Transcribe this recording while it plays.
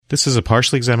This is a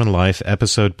Partially Examined Life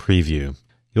episode preview.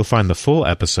 You'll find the full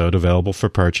episode available for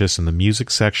purchase in the music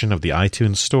section of the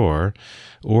iTunes Store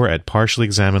or at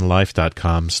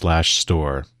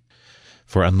partiallyexaminedlife.com/store.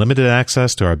 For unlimited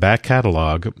access to our back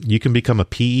catalog, you can become a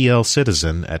PEL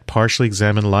citizen at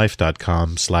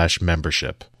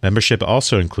partiallyexaminedlife.com/membership. Membership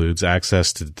also includes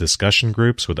access to discussion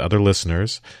groups with other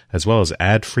listeners, as well as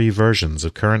ad-free versions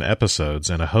of current episodes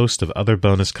and a host of other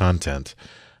bonus content,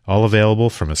 all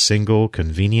available from a single,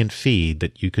 convenient feed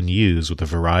that you can use with a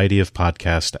variety of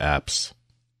podcast apps.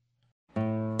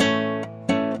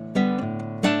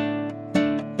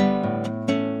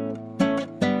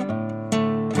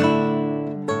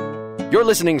 You're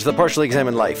listening to The Partially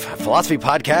Examined Life, a philosophy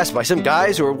podcast by some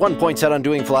guys who were at one point set on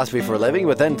doing philosophy for a living,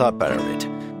 but then thought better of it.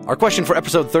 Our question for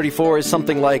episode 34 is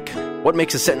something like, what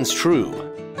makes a sentence true?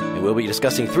 And we'll be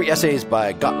discussing 3 essays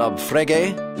by Gottlob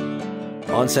Frege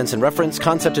on sense and reference,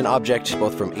 concept and object,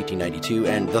 both from 1892,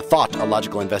 and The Thought, a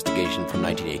Logical Investigation from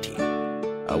 1918.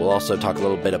 We'll also talk a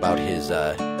little bit about his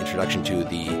introduction to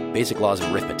the Basic Laws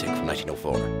of Arithmetic from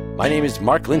 1904. My name is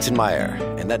Mark Linsenmeyer,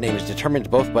 and that name is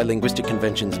determined both by linguistic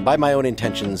conventions and by my own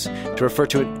intentions to refer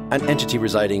to an entity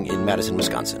residing in Madison,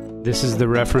 Wisconsin. This is the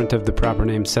referent of the proper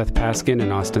name Seth Paskin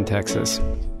in Austin, Texas.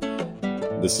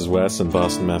 This is Wes in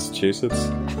Boston, Massachusetts,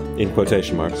 in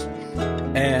quotation marks.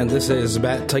 And this is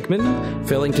Matt Teichman,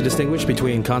 failing to distinguish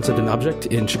between concept and object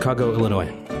in Chicago, Illinois.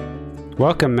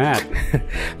 Welcome, Matt.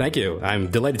 Thank you.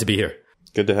 I'm delighted to be here.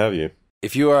 Good to have you.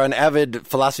 If you are an avid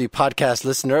philosophy podcast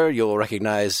listener, you'll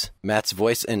recognize Matt's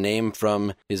voice and name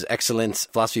from his excellent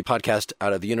philosophy podcast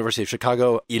out of the University of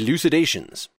Chicago,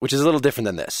 Elucidations, which is a little different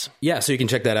than this. Yeah, so you can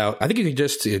check that out. I think you can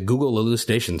just Google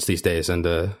Elucidations these days, and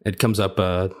it comes up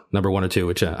number 1 or 2,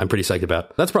 which I'm pretty psyched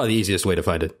about. That's probably the easiest way to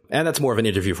find it. And that's more of an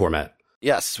interview format.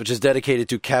 Yes, which is dedicated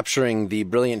to capturing the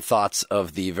brilliant thoughts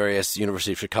of the various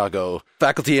University of Chicago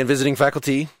faculty and visiting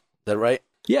faculty. Is that right?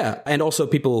 Yeah, and also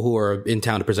people who are in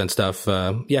town to present stuff.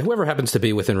 Whoever happens to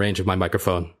be within range of my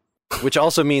microphone. Which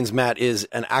also means Matt is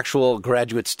an actual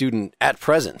graduate student at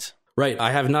present. Right.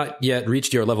 I have not yet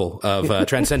reached your level of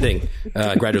transcending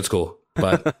graduate school,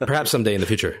 but perhaps someday in the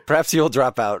future. Perhaps you'll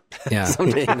drop out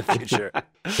someday in the future.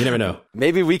 You never know.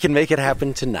 Maybe we can make it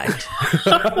happen tonight.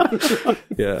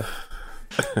 Yeah.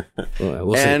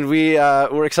 We'll and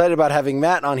we're excited about having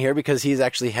Matt on here because he's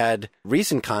actually had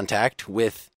recent contact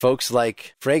with folks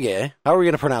like Frege. How are we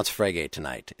going to pronounce Frege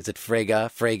tonight? Is it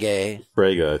Frege? Frege?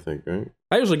 Frege, I think, right?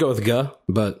 I usually go with G,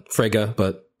 but Frege,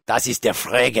 but... Das ist der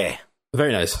Frege.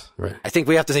 Very nice. Right. I think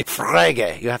we have to say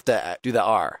Frege. You have to do the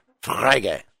R.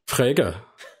 Frege. Frege.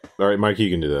 All right, Mike, you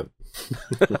can do that.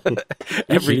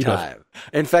 Every time.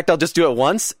 In fact, I'll just do it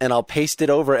once and I'll paste it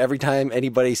over every time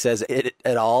anybody says it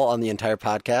at all on the entire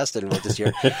podcast, and we'll just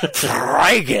hear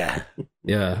Frege.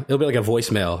 Yeah, it'll be like a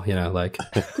voicemail, like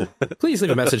please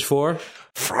leave a message for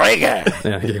Frege.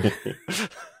 Yeah.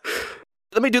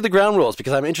 Let me do the ground rules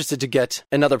because I'm interested to get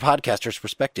another podcaster's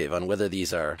perspective on whether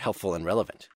these are helpful and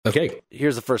relevant. Okay.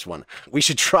 Here's the first one. We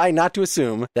should try not to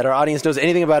assume that our audience knows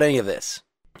anything about any of this.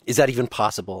 Is that even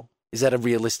possible? Is that a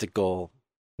realistic goal?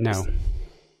 No.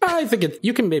 I think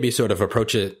you can maybe sort of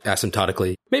approach it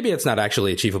asymptotically. Maybe it's not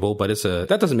actually achievable, but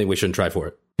that doesn't mean we shouldn't try for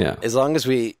it. Yeah. As long as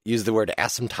we use the word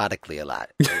asymptotically a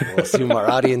lot, we'll assume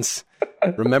our audience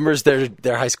remembers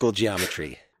their high school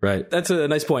geometry. Right. That's a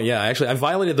nice point. Yeah, actually, I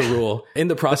violated the rule in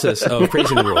the process of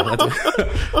praising the rule.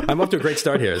 I'm off to a great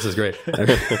start here. This is great.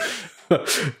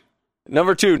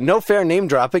 Number 2, no fair name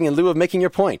dropping in lieu of making your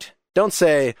point. Don't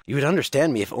say, you would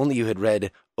understand me if only you had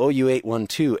read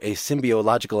OU812, a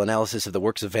symbiological analysis of the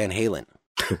works of Van Halen.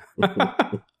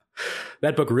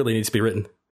 That book really needs to be written.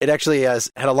 It actually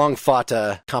has had a long-fought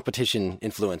competition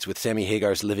influence with Sammy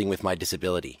Hagar's Living with My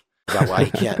Disability. About why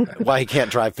he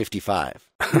can't drive 55.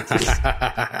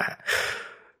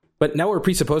 But now we're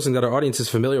presupposing that our audience is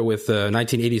familiar with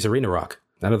 1980s arena rock.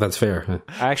 I don't know if that's fair.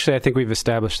 Actually, I think we've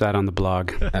established that on the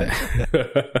blog.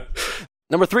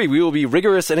 Number 3, we will be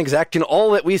rigorous and exact in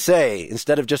all that we say,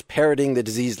 instead of just parroting the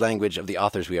diseased language of the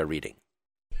authors we are reading.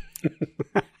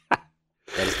 That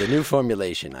is the new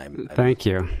formulation. Thank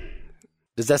you.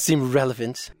 Does that seem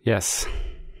relevant? Yes.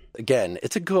 Again,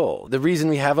 it's a goal. The reason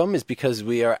we have them is because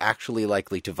we are actually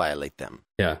likely to violate them.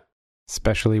 Yeah.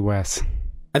 Especially Wes.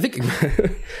 I think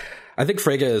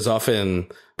Frege is often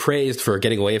praised for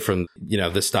getting away from,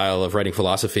 this style of writing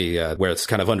philosophy where it's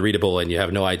kind of unreadable and you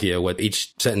have no idea what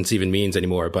each sentence even means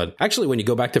anymore. But actually, when you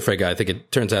go back to Frege, I think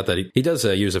it turns out that he does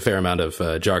use a fair amount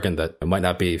of jargon that might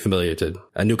not be familiar to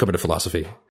a newcomer to philosophy.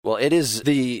 Well, it is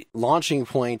the launching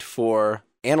point for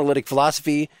analytic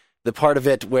philosophy, the part of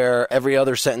it where every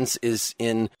other sentence is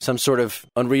in some sort of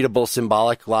unreadable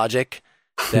symbolic logic.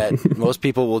 that most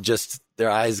people will just, their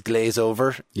eyes glaze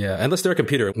over. Yeah, unless they're a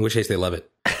computer, in which case they love it.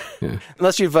 Yeah.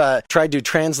 Unless you've tried to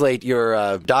translate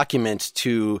your document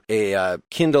to a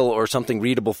Kindle or something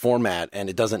readable format and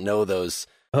it doesn't know those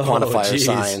quantifier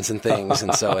signs and things.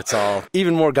 And so it's all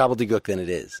even more gobbledygook than it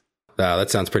is. Wow, that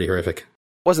sounds pretty horrific.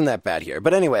 Wasn't that bad here.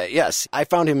 But anyway, yes, I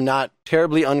found him not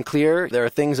terribly unclear. There are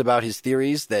things about his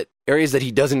theories that areas that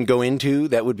he doesn't go into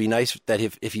that would be nice that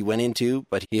if he went into,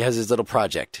 but he has his little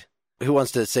project. Who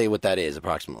wants to say what that is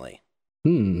approximately?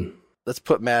 Let's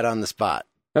put Matt on the spot.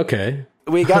 Okay.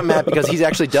 We got Matt because he's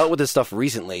actually dealt with this stuff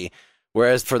recently,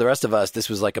 whereas for the rest of us, this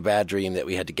was like a bad dream that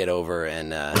we had to get over,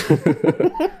 and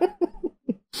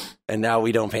and now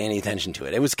we don't pay any attention to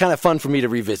it. It was kind of fun for me to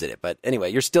revisit it, but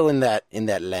anyway, you're still in that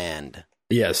land.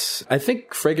 Yes. I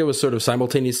think Frege was sort of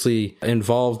simultaneously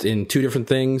involved in two different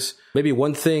things. Maybe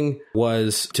one thing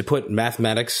was to put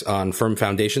mathematics on firm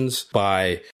foundations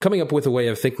by coming up with a way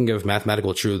of thinking of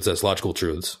mathematical truths as logical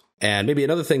truths. And maybe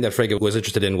another thing that Frege was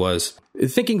interested in was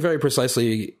thinking very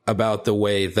precisely about the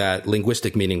way that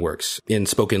linguistic meaning works in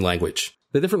spoken language.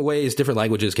 The different ways different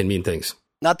languages can mean things.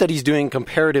 Not that he's doing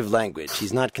comparative language.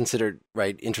 He's not considered,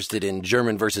 interested in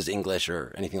German versus English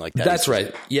or anything like that. That's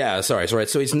right. Yeah, sorry.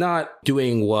 So he's not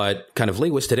doing what kind of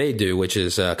linguists today do, which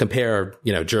is compare,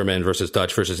 German versus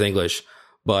Dutch versus English.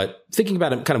 But thinking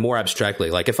about it kind of more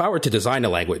abstractly, like if I were to design a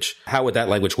language, how would that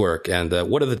language work? And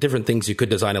what are the different things you could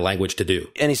design a language to do?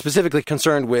 And he's specifically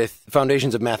concerned with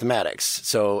foundations of mathematics.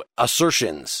 So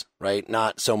assertions, right?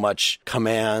 Not so much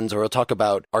commands, or he'll talk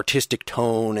about artistic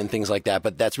tone and things like that.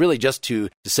 But that's really just to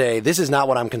say, this is not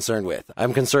what I'm concerned with.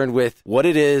 I'm concerned with what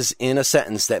it is in a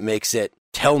sentence that makes it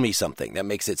tell me something, that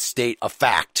makes it state a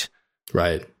fact.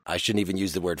 Right. I shouldn't even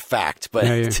use the word fact, but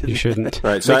no, you shouldn't.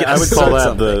 Right. So I would call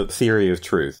that the theory of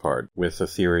truth part, with a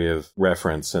theory of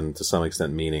reference and to some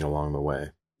extent meaning along the way.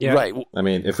 Yeah. Right. I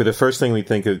mean, if the first thing we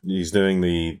think of, he's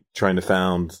doing trying to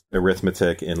found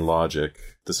arithmetic in logic.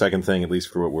 The second thing, at least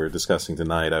for what we're discussing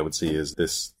tonight, I would see is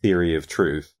this theory of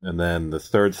truth. And then the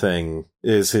third thing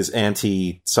is his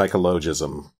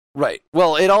anti-psychologism. Right.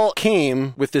 Well, it all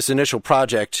came with this initial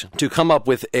project to come up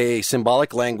with a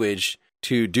symbolic language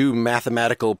to do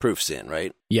mathematical proofs in,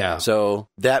 right? Yeah. So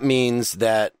that means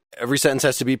that every sentence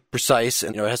has to be precise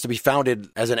and it has to be founded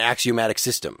as an axiomatic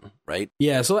system, right?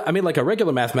 Yeah. So, I mean, like a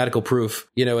regular mathematical proof,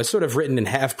 is sort of written in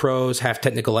half prose, half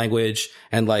technical language.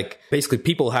 And basically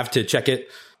people have to check it.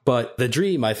 But the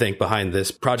dream, I think, behind this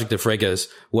project of Frege's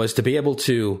was to be able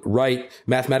to write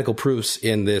mathematical proofs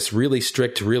in this really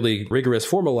strict, really rigorous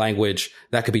formal language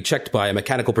that could be checked by a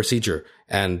mechanical procedure,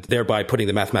 and thereby putting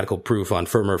the mathematical proof on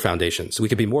firmer foundations. We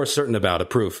could be more certain about a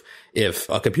proof if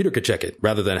a computer could check it,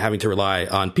 rather than having to rely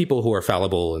on people who are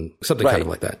fallible and something kind of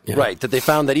like that. Right. That they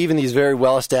found that even these very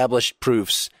well-established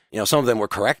proofs, some of them were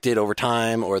corrected over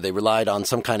time, or they relied on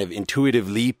some kind of intuitive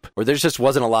leap, or there just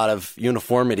wasn't a lot of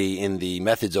uniformity in the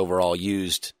methods overall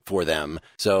used for them.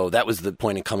 So that was the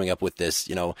point in coming up with this.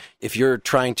 If you're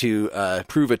trying to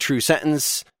prove a true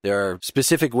sentence, there are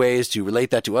specific ways to relate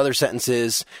that to other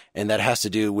sentences, and that has to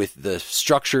do with the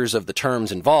structures of the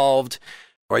terms involved.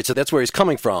 All right, so that's where he's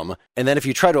coming from. And then if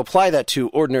you try to apply that to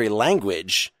ordinary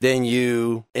language, then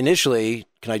you initially,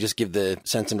 can I just give the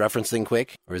sense and reference thing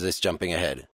quick? Or is this jumping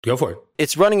ahead? Go for it.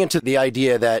 It's running into the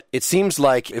idea that it seems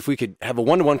like if we could have a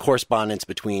one-to-one correspondence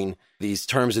between these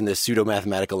terms in this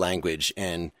pseudo-mathematical language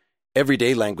and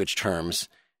everyday language terms,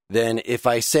 then if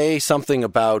I say something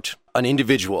about an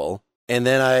individual, and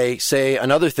then I say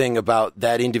another thing about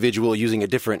that individual using a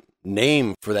different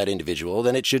name for that individual,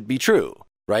 then it should be true.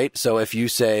 Right? So if you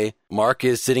say Mark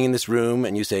is sitting in this room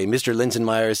and you say Mr.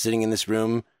 Linsenmeyer is sitting in this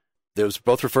room, those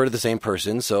both refer to the same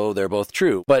person, so they're both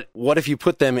true. But what if you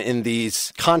put them in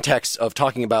these contexts of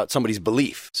talking about somebody's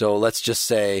belief? So let's just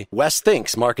say Wes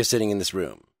thinks Mark is sitting in this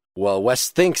room. Well, Wes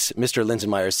thinks Mr.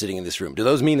 Linsenmeyer is sitting in this room. Do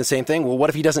those mean the same thing? Well, what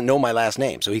if he doesn't know my last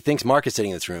name? So he thinks Mark is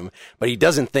sitting in this room, but he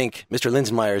doesn't think Mr.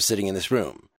 Linsenmeyer is sitting in this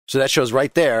room. So that shows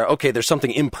right there, okay, there's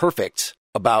something imperfect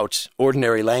about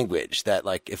ordinary language that,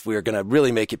 if we're going to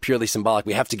really make it purely symbolic,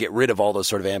 we have to get rid of all those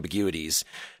sort of ambiguities.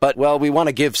 But, we want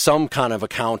to give some kind of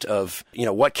account of,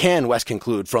 what can Wes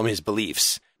conclude from his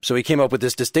beliefs? So he came up with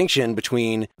this distinction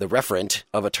between the referent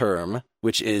of a term,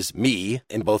 which is me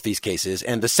in both these cases,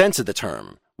 and the sense of the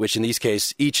term, which in these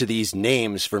cases, each of these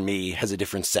names for me has a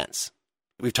different sense.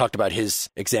 We've talked about his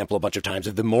example a bunch of times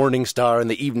of the morning star and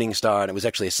the evening star, and it was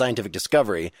actually a scientific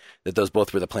discovery that those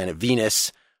both were the planet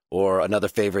Venus. Or another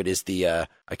favorite is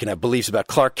I can have beliefs about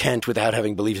Clark Kent without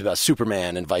having beliefs about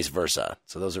Superman and vice versa.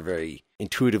 So those are very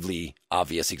intuitively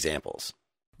obvious examples.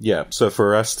 Yeah, so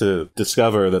for us to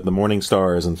discover that the morning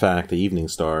star is in fact the evening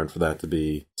star, and for that to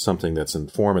be something that's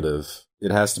informative,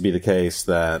 it has to be the case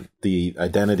that the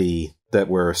identity that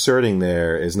we're asserting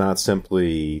there is not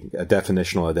simply a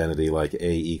definitional identity like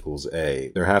A equals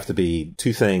A. There have to be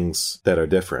two things that are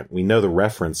different. We know the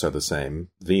referents are the same,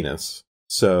 Venus.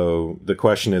 So the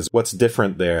question is, what's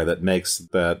different there that makes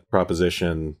that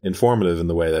proposition informative in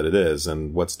the way that it is?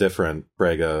 And what's different,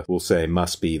 Frege will say,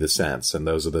 must be the sense. And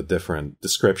those are the different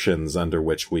descriptions under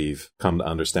which we've come to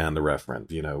understand the referent.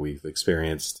 You know, we've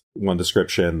experienced one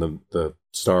description, the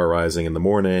star rising in the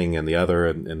morning, and the other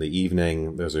in the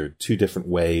evening. Those are two different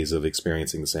ways of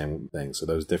experiencing the same thing. So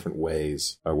those different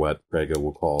ways are what Frege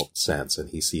will call sense, and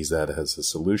he sees that as a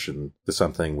solution to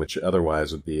something which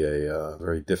otherwise would be a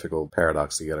very difficult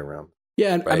paradox to get around.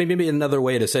 Yeah, and, right. I mean, maybe another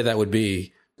way to say that would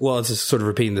be, well, it's just sort of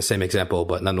repeating the same example,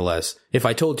 but nonetheless, if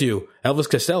I told you Elvis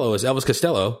Costello is Elvis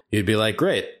Costello, you'd be like,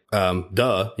 great,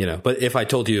 duh, you know. But if I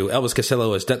told you Elvis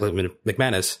Costello is Declan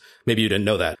McManus, maybe you didn't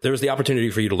know that. There was the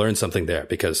opportunity for you to learn something there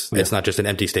because it's not just an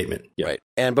empty statement. Yeah. Right.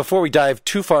 And before we dive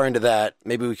too far into that,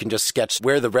 maybe we can just sketch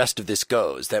where the rest of this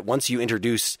goes. That once you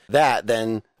introduce that,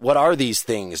 then what are these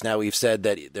things? Now we've said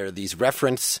that there are these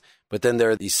reference, but then there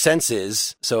are these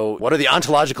senses. So what are the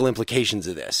ontological implications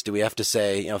of this? Do we have to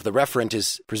say, you know, if the referent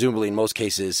is presumably in most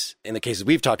cases, in the cases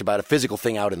we've talked about, a physical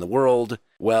thing out in the world,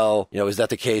 well, you know, is that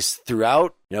the case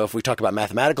throughout? You know, if we talk about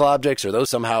mathematical objects, are those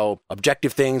somehow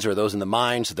objective things, or are those in the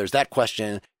mind? So there's that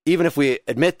question. Even if we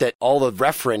admit that all the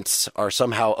referents are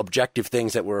somehow objective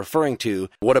things that we're referring to,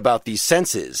 what about these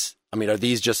senses? I mean, are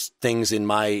these just things in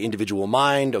my individual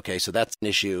mind? Okay, so that's an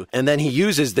issue. And then he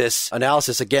uses this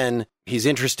analysis again. He's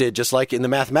interested, just like in the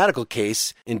mathematical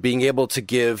case, in being able to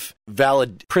give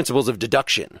valid principles of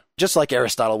deduction, just like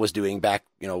Aristotle was doing back,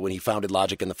 you know, when he founded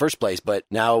logic in the first place. But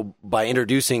now by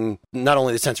introducing not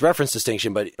only the sense reference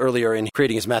distinction, but earlier in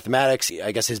creating his mathematics,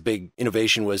 I guess his big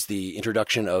innovation was the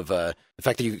introduction of the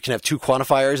fact that you can have two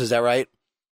quantifiers. Is that right?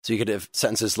 So you could have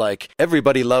sentences like,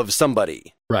 everybody loves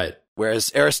somebody. Right.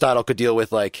 Whereas Aristotle could deal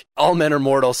with like, all men are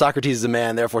mortal, Socrates is a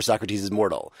man, therefore Socrates is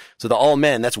mortal. So the all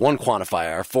men, that's one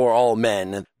quantifier for all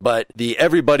men. But the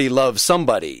everybody loves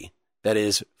somebody, that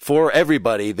is, for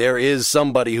everybody, there is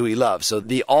somebody who he loves. So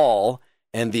the all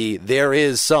and the there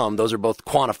is some, those are both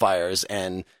quantifiers,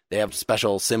 and they have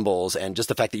special symbols. And just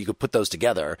the fact that you could put those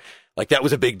together, like that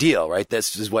was a big deal, right?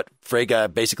 This is what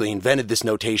Frege basically invented, this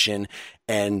notation,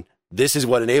 and this is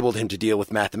what enabled him to deal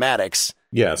with mathematics.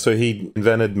 Yeah, so he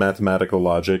invented mathematical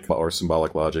logic or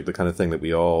symbolic logic, the kind of thing that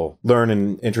we all learn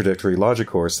in introductory logic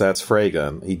course. That's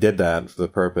Frege. He did that for the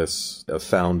purpose of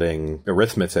founding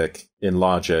arithmetic in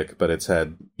logic, but it's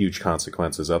had huge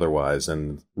consequences otherwise.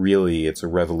 And really, it's a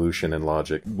revolution in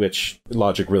logic, which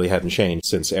logic really hadn't changed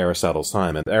since Aristotle's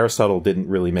time. And Aristotle didn't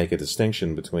really make a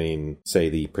distinction between, say,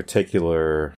 the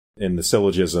particular... In the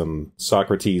syllogism,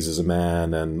 Socrates is a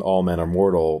man and all men are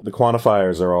mortal. The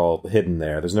quantifiers are all hidden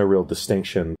there. There's no real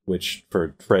distinction, which for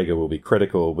Frege will be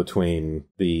critical, between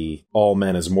the all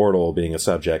men is mortal being a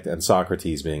subject and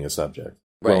Socrates being a subject.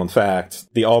 Right. Well, in fact,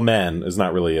 the all men is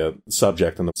not really a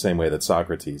subject in the same way that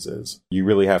Socrates is. You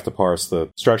really have to parse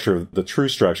the structure, the true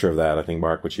structure of that, I think,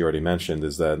 Mark, which you already mentioned,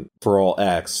 is that for all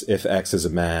X, if X is a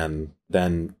man,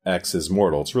 then X is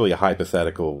mortal. It's really a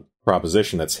hypothetical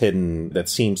proposition that's hidden, that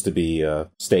seems to be a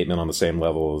statement on the same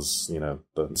level as, you know,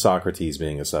 the Socrates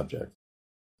being a subject.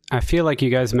 I feel like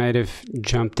you guys might have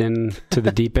jumped in to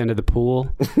the deep end of the pool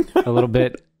a little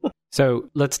bit. So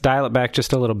let's dial it back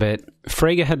just a little bit.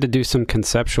 Frege had to do some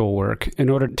conceptual work in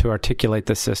order to articulate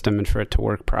the system and for it to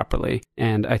work properly.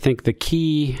 And I think the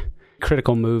key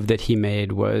critical move that he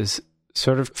made was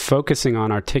sort of focusing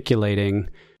on articulating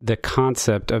the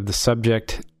concept of the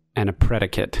subject and a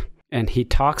predicate. And he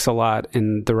talks a lot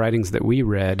in the writings that we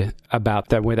read about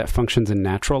that way that functions in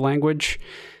natural language,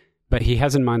 but he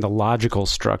has in mind the logical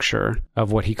structure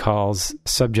of what he calls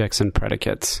subjects and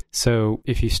predicates. So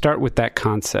if you start with that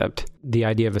concept, the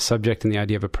idea of a subject and the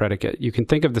idea of a predicate, you can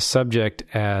think of the subject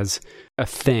as a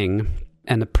thing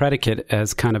and the predicate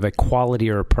as kind of a quality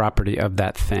or a property of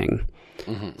that thing.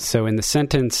 Mm-hmm. So in the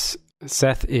sentence,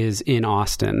 Seth is in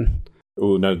Austin.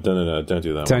 Oh, no, don't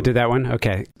do that one. Don't do that one?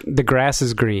 Okay. The grass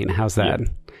is green. How's that? Yeah,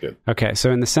 good. Okay,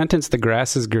 so in the sentence, the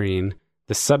grass is green,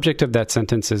 the subject of that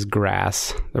sentence is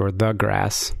grass, or the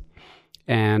grass,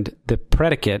 and the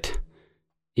predicate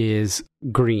is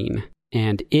green.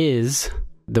 And is,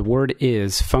 the word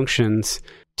is, functions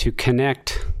to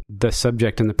connect the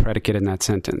subject and the predicate in that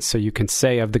sentence. So you can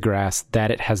say of the grass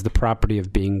that it has the property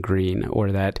of being green,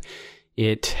 or that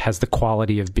it has the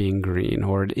quality of being green,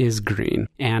 or it is green.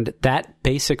 And that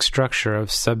basic structure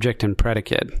of subject and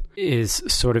predicate is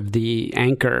sort of the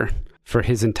anchor for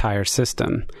his entire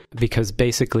system, because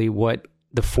basically what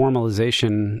the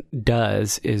formalization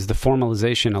does is the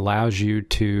formalization allows you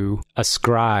to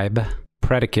ascribe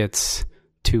predicates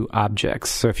to objects.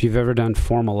 So if you've ever done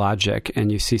formal logic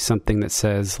and you see something that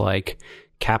says like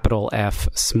capital F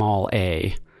small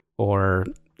a or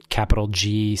capital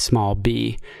G small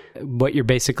b, what you're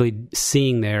basically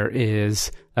seeing there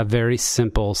is a very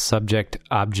simple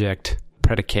subject-object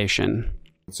predication.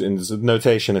 It's a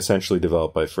notation essentially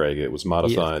developed by Frege. It was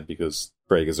modified because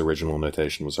Frege's original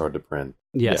notation was hard to print.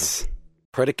 Yes. Yeah.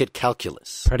 Predicate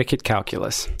calculus. Predicate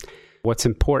calculus. What's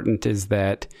important is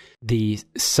that the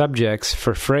subjects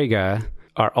for Frege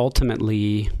are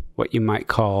ultimately what you might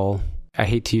call, I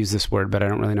hate to use this word, but I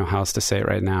don't really know how else to say it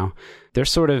right now. They're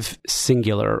sort of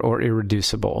singular or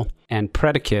irreducible. And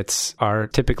predicates are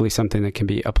typically something that can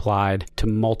be applied to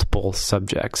multiple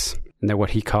subjects. And they're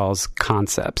what he calls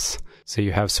concepts. So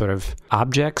you have sort of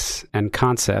objects and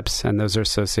concepts, and those are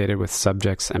associated with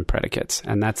subjects and predicates.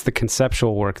 And that's the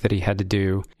conceptual work that he had to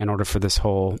do in order for this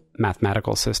whole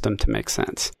mathematical system to make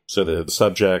sense. So the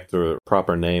subject or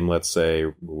proper name, let's say,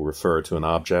 will refer to an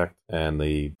object, and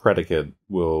the predicate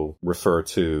will refer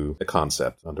to a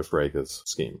concept under Frege's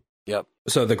scheme. Yep.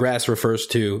 So the grass refers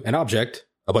to an object,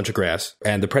 a bunch of grass,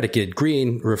 and the predicate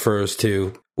green refers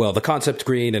to, well, the concept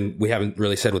green, and we haven't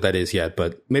really said what that is yet,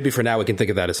 but maybe for now we can think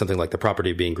of that as something like the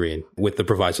property of being green, with the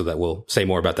proviso that we'll say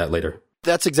more about that later.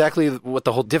 That's exactly what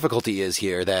the whole difficulty is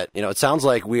here, that, it sounds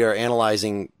like we are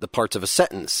analyzing the parts of a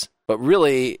sentence, but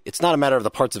really it's not a matter of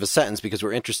the parts of a sentence because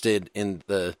we're interested in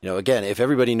the, again, if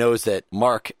everybody knows that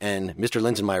Mark and Mr.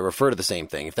 Linsenmeyer refer to the same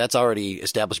thing, if that's already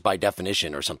established by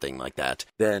definition or something like that,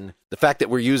 then the fact that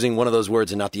we're using one of those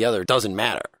words and not the other doesn't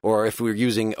matter. Or if we're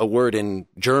using a word in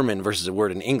German versus a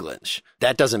word in English,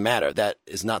 that doesn't matter. That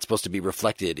is not supposed to be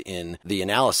reflected in the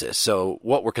analysis. So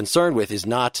what we're concerned with is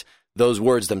not those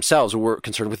words themselves, we're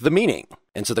concerned with the meaning.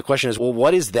 And so the question is, well,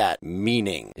 what is that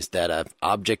meaning? Is that an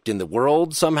object in the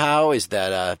world somehow? Is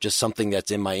that just something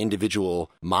that's in my individual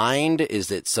mind?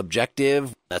 Is it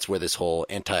subjective? That's where this whole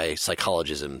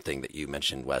anti-psychologism thing that you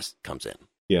mentioned, Wes, comes in.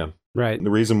 Yeah. Right.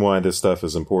 The reason why this stuff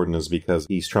is important is because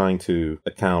he's trying to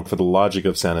account for the logic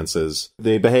of sentences.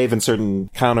 They behave in certain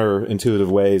counterintuitive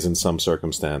ways in some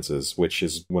circumstances, which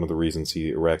is one of the reasons he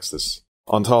erects this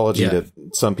ontology that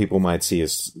some people might see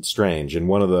as strange. And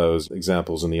one of those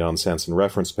examples in the On Sense and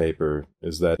Reference paper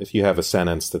is that if you have a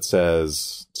sentence that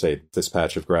says, say, this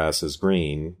patch of grass is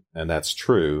green, and that's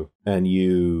true, and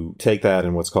you take that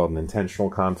in what's called an intentional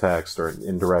context or an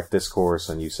indirect discourse,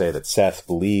 and you say that Seth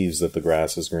believes that the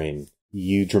grass is green,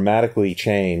 you dramatically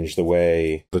change the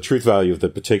way the truth value of the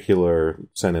particular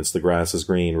sentence, the grass is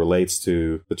green, relates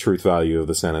to the truth value of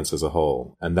the sentence as a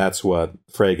whole. And that's what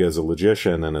Frege, as a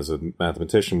logician and as a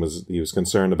mathematician, was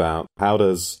concerned about. How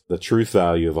does the truth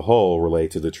value of a whole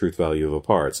relate to the truth value of a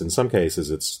parts? In some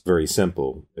cases, it's very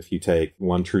simple. If you take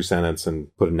one true sentence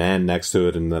and put an and next to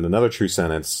it and then another true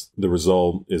sentence, the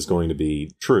result is going to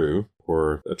be true.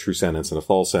 Or a true sentence and a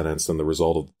false sentence, then the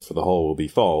result for the whole will be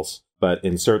false. But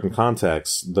in certain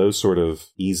contexts, those sort of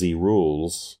easy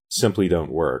rules simply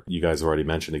don't work. You guys have already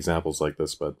mentioned examples like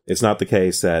this, but it's not the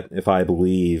case that if I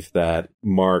believe that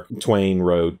Mark Twain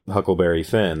wrote Huckleberry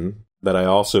Finn, that I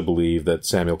also believe that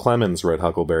Samuel Clemens wrote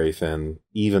Huckleberry Finn,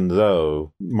 even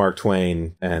though Mark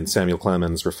Twain and Samuel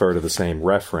Clemens refer to the same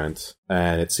referent,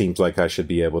 and it seems like I should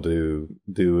be able to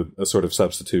do a sort of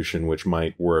substitution which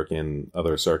might work in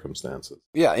other circumstances.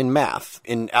 Yeah, in math,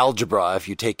 in algebra, if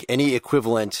you take any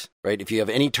equivalent, right, if you have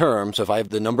any term, so if I have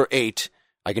the number 8,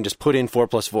 I can just put in 4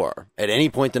 plus 4. At any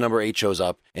point, the number 8 shows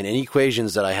up, and any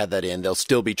equations that I had that in, they'll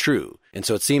still be true. And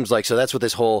so it seems like, so that's what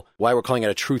this whole, why we're calling it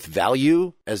a truth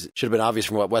value, as it should have been obvious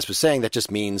from what Wes was saying, that just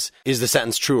means, is the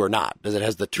sentence true or not? Does it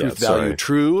have the truth value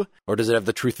true, or does it have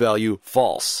the truth value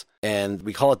false? And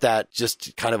we call it that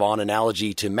just kind of on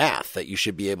analogy to math, that you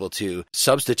should be able to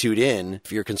substitute in,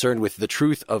 if you're concerned with the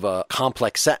truth of a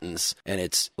complex sentence, and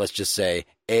it's, let's just say,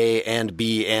 A and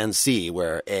B and C,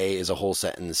 where A is a whole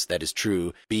sentence that is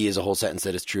true, B is a whole sentence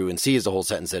that is true, and C is a whole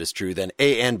sentence that is true, then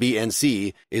A and B and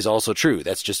C is also true.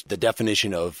 That's just the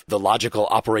definition of the logical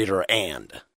operator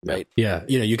and. Right. Yeah.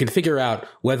 You can figure out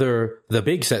whether the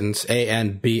big sentence A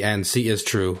and B and C is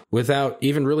true without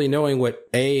even really knowing what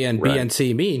A and B and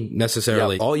C mean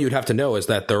necessarily. Yep. All you'd have to know is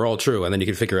that they're all true. And then you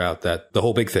can figure out that the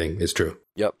whole big thing is true.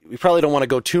 Yep. We probably don't want to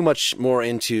go too much more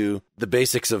into the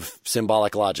basics of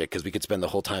symbolic logic because we could spend the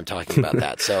whole time talking about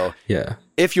that. So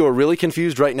if you're really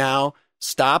confused right now,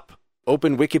 stop,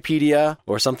 open Wikipedia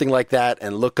or something like that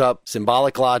and look up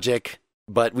symbolic logic.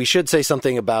 But we should say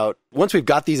something about, once we've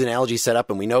got these analogies set up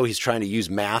and we know he's trying to use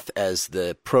math as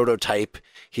the prototype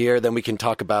here, then we can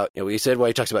talk about, we said,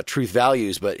 he talks about truth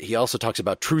values, but he also talks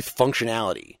about truth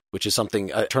functionality, which is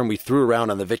a term we threw around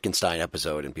on the Wittgenstein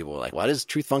episode. And people were like, what is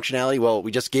truth functionality? Well,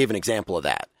 we just gave an example of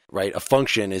that, right? A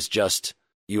function is just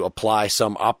you apply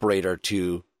some operator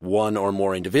to one or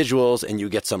more individuals and you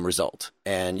get some result.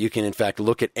 And you can, in fact,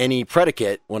 look at any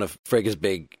predicate. One of Frege's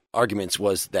big arguments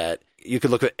was that you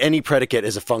could look at any predicate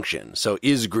as a function. So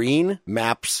is green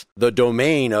maps the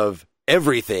domain of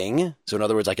everything. So in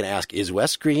other words, I can ask, is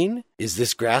Wes green? Is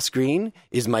this grass green?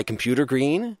 Is my computer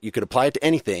green? You could apply it to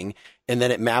anything, and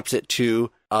then it maps it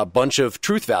to a bunch of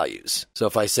truth values. So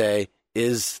if I say,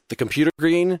 is the computer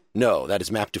green? No, that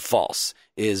is mapped to false.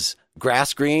 Is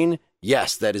grass green?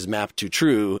 Yes, that is mapped to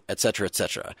true, etc.,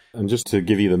 etc. And just to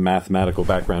give you the mathematical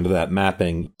background of that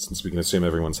mapping, since we can assume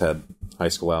everyone's had high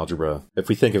school algebra, if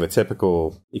we think of a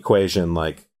typical equation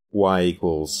like y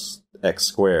equals x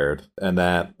squared, and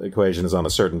that equation is on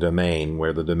a certain domain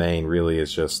where the domain really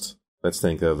is just, let's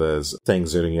think of as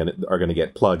things that are going to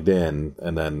get plugged in,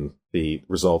 and then the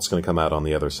result's going to come out on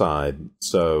the other side.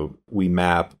 So we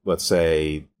map, let's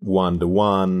say, 1 to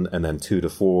 1, and then 2 to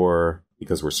 4,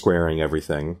 because we're squaring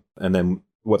everything. And then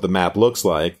what the map looks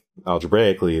like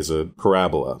algebraically is a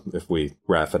parabola, if we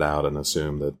graph it out and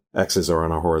assume that x's are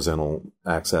on a horizontal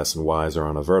axis and y's are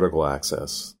on a vertical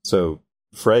axis. So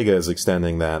Frege is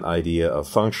extending that idea of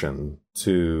function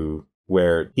to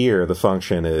where here the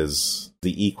function is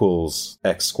the equals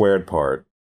x squared part.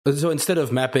 So instead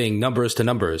of mapping numbers to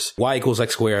numbers, y equals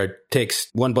x squared takes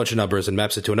one bunch of numbers and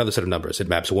maps it to another set of numbers. It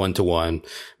maps 1 to 1,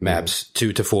 maps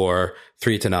 2 to 4,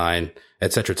 3 to 9,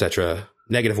 etc., etc.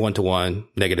 -1 to 1,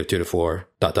 -2 to 4, ...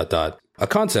 A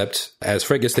concept, as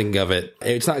Frege is thinking of it,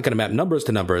 it's not going to map numbers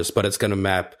to numbers, but it's going to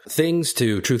map things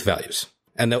to truth values.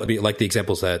 And that would be like the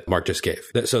examples that Mark just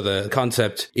gave. So the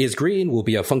concept is green will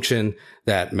be a function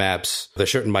that maps the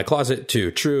shirt in my closet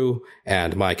to true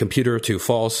and my computer to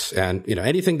false. And,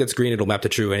 anything that's green, it'll map to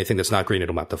true. Anything that's not green,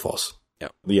 it'll map to false.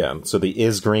 Yeah. So the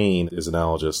is green is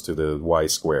analogous to the y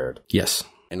squared. Yes.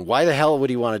 And why the hell would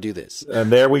he want to do this? And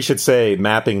there we should say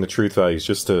mapping the truth values,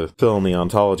 just to fill in the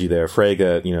ontology there.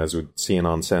 Frege, as we've seen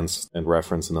on Sense and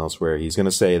Reference and elsewhere, he's going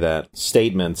to say that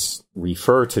statements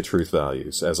refer to truth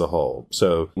values as a whole.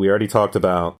 So we already talked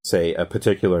about, say, a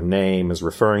particular name is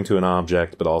referring to an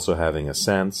object, but also having a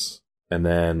sense. And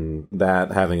then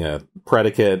that having a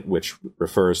predicate, which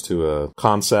refers to a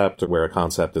concept, where a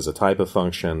concept is a type of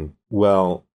function.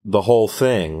 Well, the whole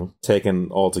thing, taken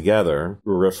all together,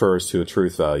 refers to a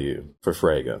truth value for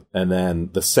Frege. And then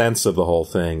the sense of the whole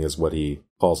thing is what he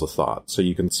calls a thought. So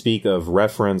you can speak of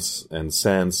reference and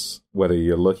sense, whether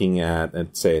you're looking at,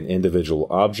 say, an individual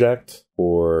object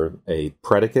or a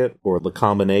predicate, or the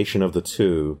combination of the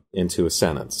two into a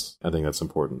sentence. I think that's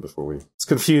important before it's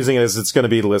confusing as it's going to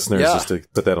be to listeners just to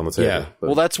put that on the table. Yeah.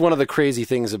 Well, that's one of the crazy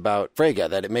things about Frege,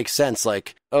 that it makes sense.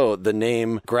 Like, the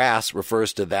name grass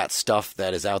refers to that stuff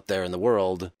that is out there in the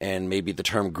world, and maybe the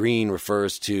term green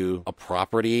refers to a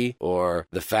property, or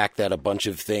the fact that a bunch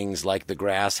of things like the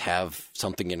grass have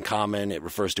something in common. It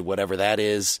refers to whatever that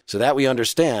is. So that we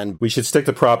understand. We should stick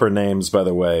to proper names, by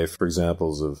the way, for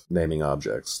examples of naming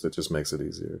objects. That just makes it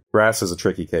easier. Grass is a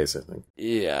tricky case, I think.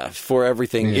 Yeah, for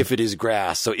everything, if it is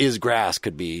grass. So is grass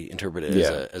could be interpreted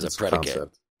as a predicate.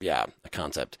 Concept. Yeah, a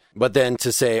concept. But then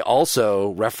to say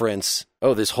also reference,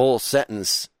 this whole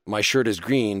sentence, my shirt is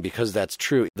green because that's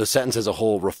true. The sentence as a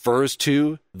whole refers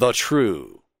to the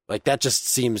true. Like that just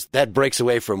seems, that breaks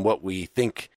away from what we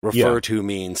think refer to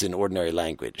means in ordinary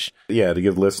language. Yeah, to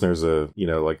give listeners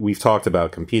like we've talked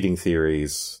about competing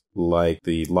theories like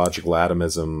the logical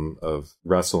atomism of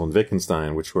Russell and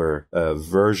Wittgenstein, which were a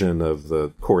version of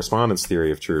the correspondence theory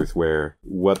of truth, where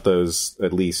what those,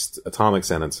 at least atomic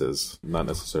sentences, not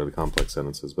necessarily complex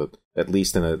sentences, but at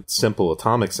least in a simple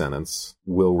atomic sentence,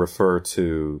 will refer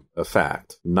to a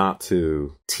fact, not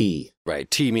to T. Right,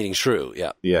 T meaning true,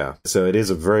 yeah. Yeah, so it is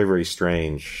a very, very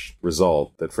strange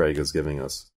result that Frege is giving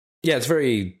us. Yeah, it's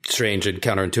very strange and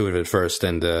counterintuitive at first.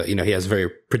 And, he has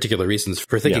very particular reasons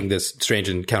for thinking this strange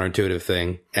and counterintuitive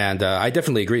thing. And I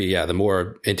definitely agree. Yeah, the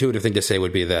more intuitive thing to say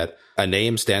would be that a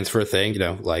name stands for a thing,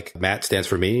 like Matt stands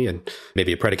for me, and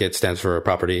maybe a predicate stands for a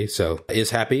property. So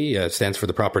is happy stands for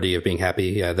the property of being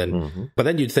happy. But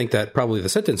then you'd think that probably the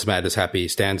sentence Matt is happy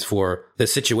stands for the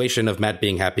situation of Matt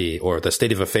being happy, or the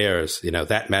state of affairs,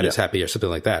 that Matt is happy, or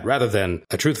something like that, rather than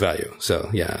a truth value.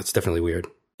 So yeah, it's definitely weird.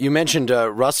 You mentioned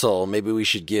Russell. Maybe we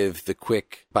should give the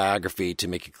quick biography to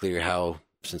make it clear how,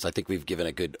 since I think we've given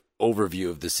a good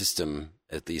overview of the system,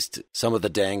 at least some of the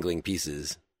dangling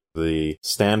pieces. The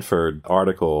Stanford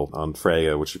article on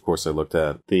Frege, which of course I looked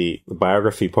at, the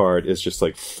biography part is just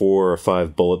like 4 or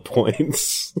 5 bullet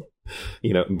points.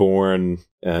 Born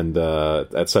and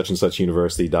at such and such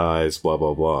university, dies, blah,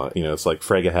 blah, blah. It's like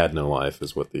Frege had no life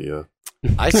is what the...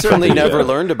 I certainly never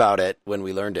learned about it when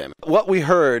we learned him. What we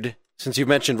heard, since you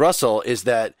mentioned Russell, is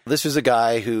that this was a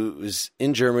guy who was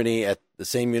in Germany at the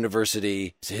same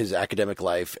university, his academic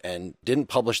life, and didn't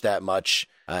publish that much.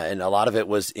 And a lot of it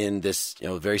was in this,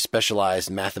 very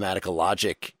specialized mathematical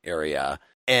logic area.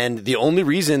 And the only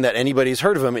reason that anybody's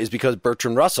heard of him is because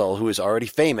Bertrand Russell, who is already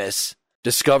famous,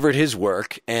 discovered his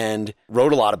work and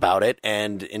wrote a lot about it,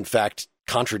 and in fact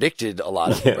contradicted a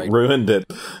lot of it. Right? Ruined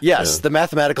it. Yes, the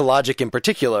mathematical logic in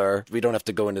particular, we don't have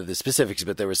to go into the specifics,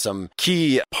 but there was some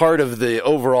key part of the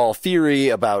overall theory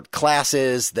about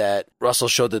classes that Russell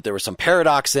showed that there was some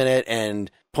paradox in it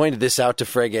and pointed this out to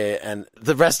Frege, and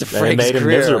the rest of Frege's career... And it made him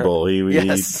miserable.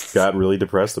 He got really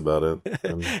depressed about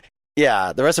it.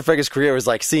 Yeah, the rest of Frege's career was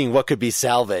like seeing what could be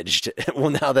salvaged. Well,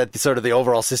 now that sort of the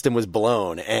overall system was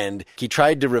blown, and he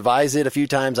tried to revise it a few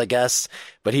times, I guess,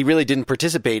 but he really didn't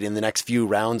participate in the next few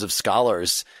rounds of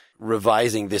scholars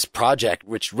revising this project,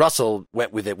 which Russell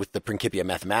went with it with the Principia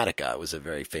Mathematica. It was a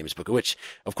very famous book, which,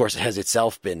 of course, has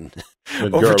itself been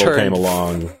overturned came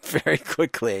along very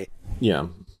quickly. Yeah.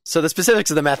 So the specifics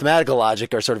of the mathematical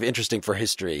logic are sort of interesting for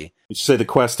history. You should say the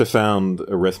quest to found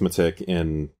arithmetic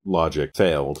in logic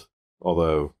failed.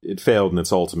 Although it failed in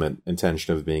its ultimate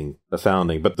intention of being a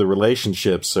founding. But the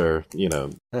relationships are,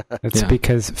 It's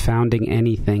because founding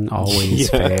anything always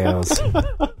fails.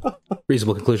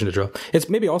 Reasonable conclusion to draw. It's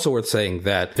maybe also worth saying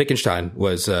that Wittgenstein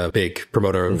was a big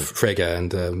promoter of Frege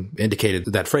and indicated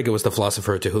that Frege was the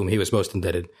philosopher to whom he was most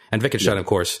indebted. And Wittgenstein, of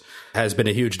course, has been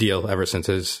a huge deal ever since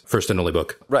his first and only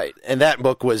book. Right. And that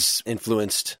book was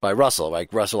influenced by Russell.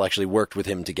 Like Russell actually worked with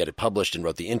him to get it published and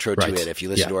wrote the intro to it. If you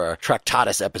listen to our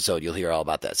Tractatus episode, you'll hear all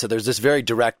about that. So there's this very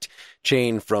direct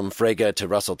chain from Frege to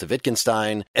Russell to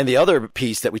Wittgenstein. And the other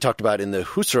piece that we talked about in the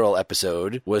Husserl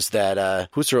episode was that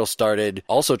Husserl started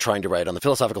also trying to write on the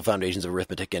philosophical foundations of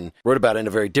arithmetic and wrote about it in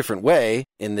a very different way,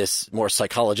 in this more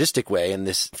psychologistic way. And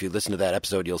this, if you listen to that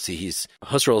episode, you'll see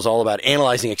Husserl is all about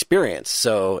analyzing experience.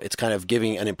 So it's kind of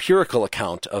giving an empirical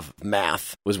account of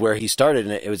math was where he started.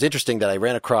 And it was interesting that I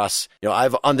ran across,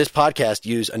 I've on this podcast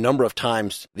used a number of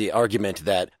times the argument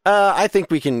that I think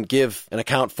we can give an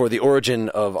account for the origin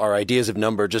of our ideas of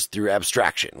number just through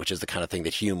abstraction, which is the kind of thing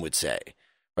that Hume would say,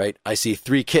 right? I see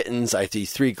 3 kittens, I see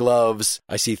 3 gloves,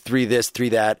 I see 3 this, 3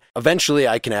 that. Eventually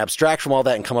I can abstract from all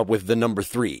that and come up with the number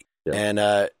 3. Yeah.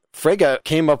 And Frege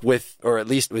came up with, or at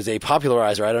least was a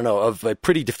popularizer, I don't know, of a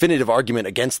pretty definitive argument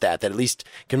against that at least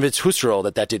convinced Husserl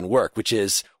that didn't work, which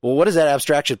is, well, what does that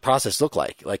abstraction process look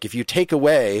like? Like if you take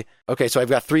away, okay, so I've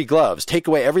got 3 gloves, take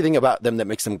away everything about them that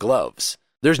makes them gloves.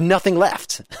 There's nothing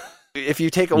left. If you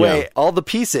take away all the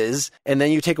pieces, and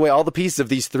then you take away all the pieces of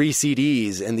these 3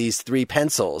 CDs and these 3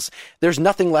 pencils, there's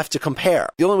nothing left to compare.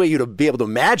 The only way you'd be able to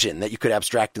imagine that you could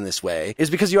abstract in this way is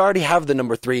because you already have the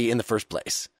number 3 in the first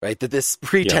place, right? That this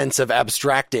pretense of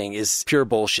abstracting is pure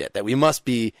bullshit, that we must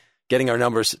be getting our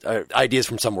numbers, our ideas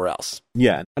from somewhere else.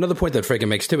 Yeah. Another point that Frege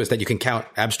makes, too, is that you can count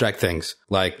abstract things,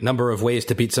 like number of ways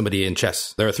to beat somebody in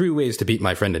chess. There are 3 ways to beat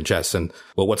my friend in chess, and,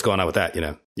 well, what's going on with that,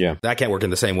 Yeah. That can't work in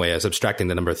the same way as abstracting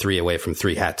the number 3 away from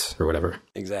 3 hats or whatever.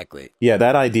 Exactly. Yeah,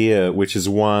 that idea, which is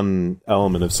one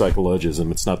element of psychologism,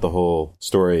 it's not the whole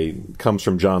story, comes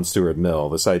from John Stuart Mill.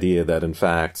 This idea that, in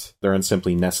fact, there aren't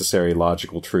simply necessary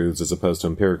logical truths as opposed to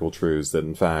empirical truths, that,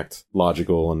 in fact,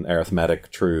 logical and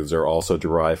arithmetic truths are also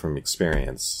derived from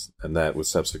experience. And that was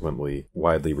subsequently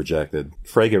widely rejected.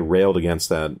 Frege railed against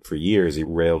that for years. He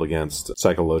railed against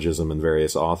psychologism and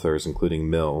various authors, including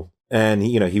Mill. And,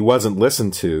 he wasn't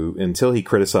listened to until he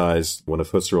criticized one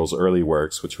of Husserl's early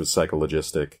works, which was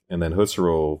psychologistic. And then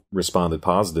Husserl responded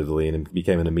positively and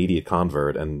became an immediate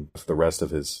convert. And for the rest of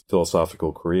his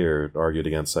philosophical career, argued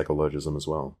against psychologism as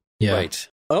well. Yeah. Right.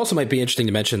 It also might be interesting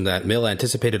to mention that Mill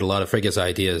anticipated a lot of Frege's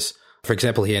ideas. For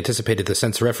example, he anticipated the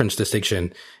sense-reference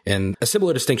distinction, and a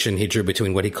similar distinction he drew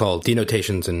between what he called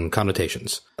denotations and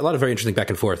connotations. A lot of very interesting back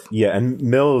and forth. Yeah, and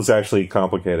Mill is actually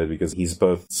complicated because he's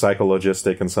both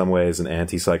psychologistic in some ways and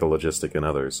anti-psychologistic in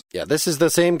others. Yeah, this is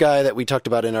the same guy that we talked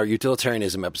about in our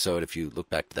utilitarianism episode, if you look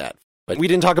back to that. But we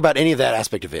didn't talk about any of that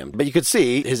aspect of him. But you could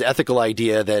see his ethical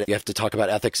idea that you have to talk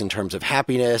about ethics in terms of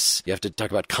happiness, you have to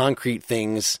talk about concrete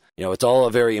things. It's all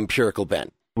a very empirical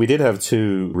bent. We did have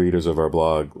 2 readers of our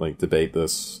blog debate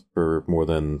this for more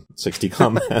than 60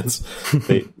 comments.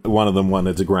 One of them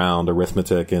wanted to ground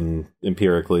arithmetic and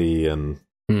empirically, and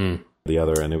the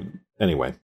other,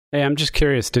 anyway. Hey, I'm just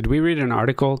curious. Did we read an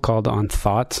article called On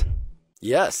Thoughts?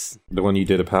 Yes. The one you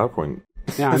did a PowerPoint.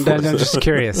 Yeah, I'm just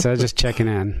curious. I was just checking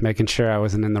in, making sure I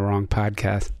wasn't in the wrong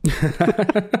podcast.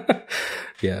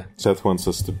 Yeah. Seth wants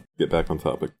us to get back on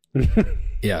topic.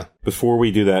 Yeah. Before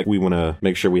we do that, we want to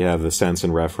make sure we have the sense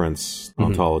and reference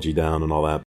ontology down and all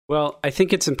that. Well, I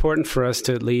think it's important for us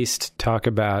to at least talk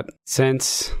about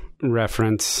sense,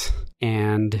 reference,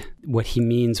 and what he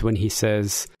means when he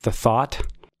says the thought,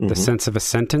 the sense of a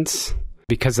sentence,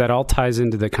 because that all ties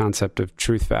into the concept of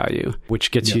truth value,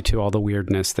 which gets you to all the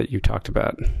weirdness that you talked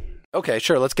about. Okay,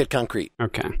 sure. Let's get concrete.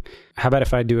 Okay. How about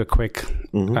if I do a quick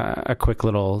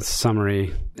little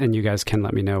summary, and you guys can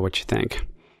let me know what you think.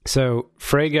 So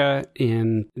Frege,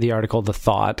 in the article The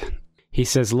Thought, he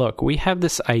says, look, we have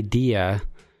this idea.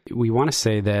 We want to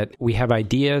say that we have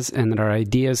ideas and that our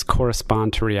ideas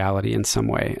correspond to reality in some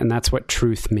way. And that's what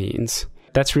truth means.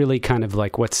 That's really kind of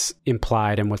like what's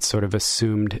implied and what's sort of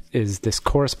assumed is this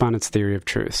correspondence theory of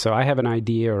truth. So I have an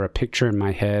idea or a picture in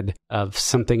my head of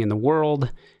something in the world,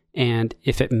 and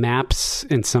if it maps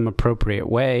in some appropriate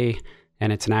way,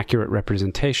 and it's an accurate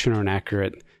representation or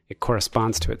it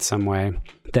corresponds to it some way,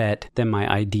 that then my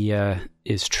idea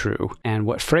is true. And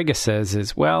what Frege says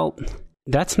is, well,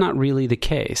 that's not really the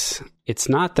case. It's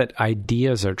not that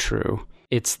ideas are true.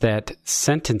 It's that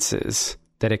sentences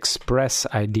that express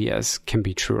ideas can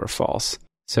be true or false.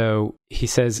 So he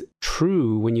says,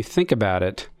 true, when you think about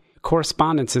it,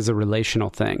 correspondence is a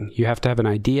relational thing. You have to have an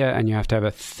idea and you have to have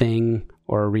a thing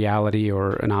or a reality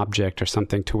or an object or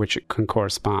something to which it can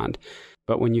correspond.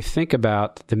 But when you think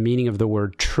about the meaning of the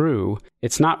word true,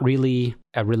 it's not really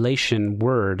a relation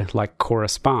word like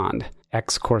correspond.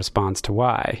 X corresponds to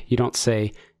Y. You don't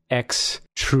say X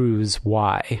trues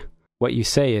Y. What you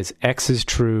say is X is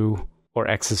true or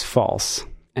X is false.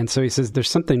 And so he says there's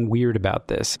something weird about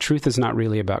this. Truth is not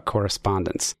really about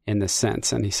correspondence in this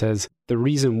sense. And he says the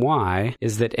reason why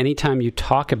is that anytime you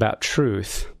talk about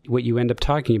truth, what you end up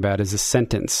talking about is a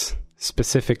sentence.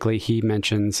 Specifically, he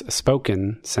mentions a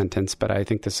spoken sentence, but I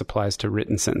think this applies to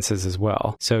written sentences as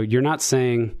well. So you're not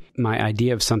saying my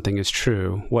idea of something is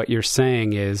true. What you're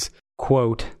saying is,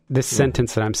 quote, this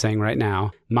sentence that I'm saying right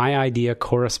now, my idea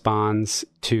corresponds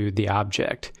to the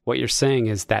object. What you're saying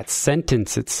is that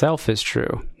sentence itself is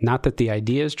true. Not that the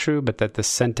idea is true, but that the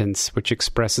sentence which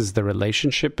expresses the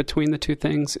relationship between the two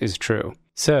things is true.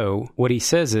 So what he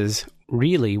says is,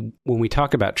 really, when we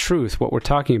talk about truth, what we're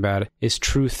talking about is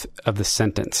truth of the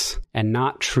sentence and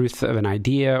not truth of an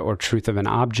idea or truth of an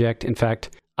object. In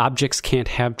fact, objects can't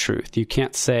have truth. You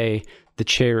can't say the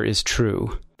chair is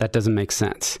true. That doesn't make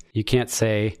sense. You can't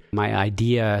say my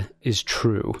idea is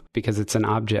true because it's an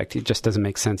object. It just doesn't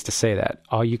make sense to say that.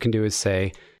 All you can do is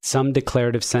say some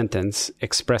declarative sentence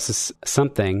expresses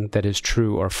something that is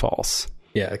true or false.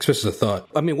 Yeah, expresses a thought.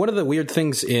 I mean, one of the weird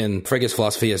things in Frege's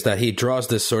philosophy is that he draws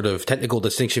this sort of technical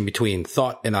distinction between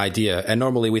thought and idea. And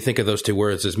normally we think of those two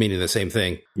words as meaning the same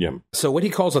thing. Yep. So what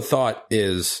he calls a thought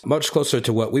is much closer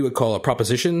to what we would call a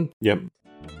proposition. Yep.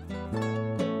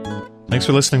 Thanks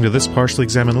for listening to this Partially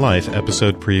Examined Life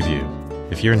episode preview.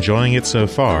 If you're enjoying it so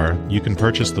far, you can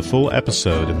purchase the full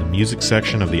episode in the music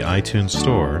section of the iTunes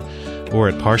Store or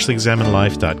at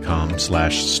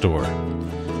partiallyexaminedlife.com/store.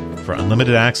 For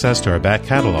unlimited access to our back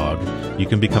catalog, you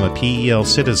can become a PEL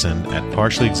citizen at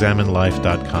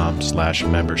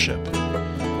partiallyexaminedlife.com/membership.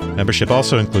 Membership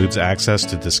also includes access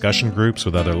to discussion groups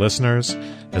with other listeners,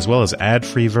 as well as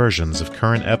ad-free versions of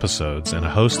current episodes and a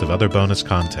host of other bonus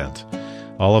content,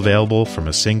 all available from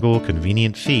a single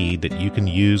convenient feed that you can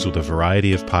use with a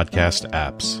variety of podcast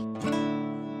apps.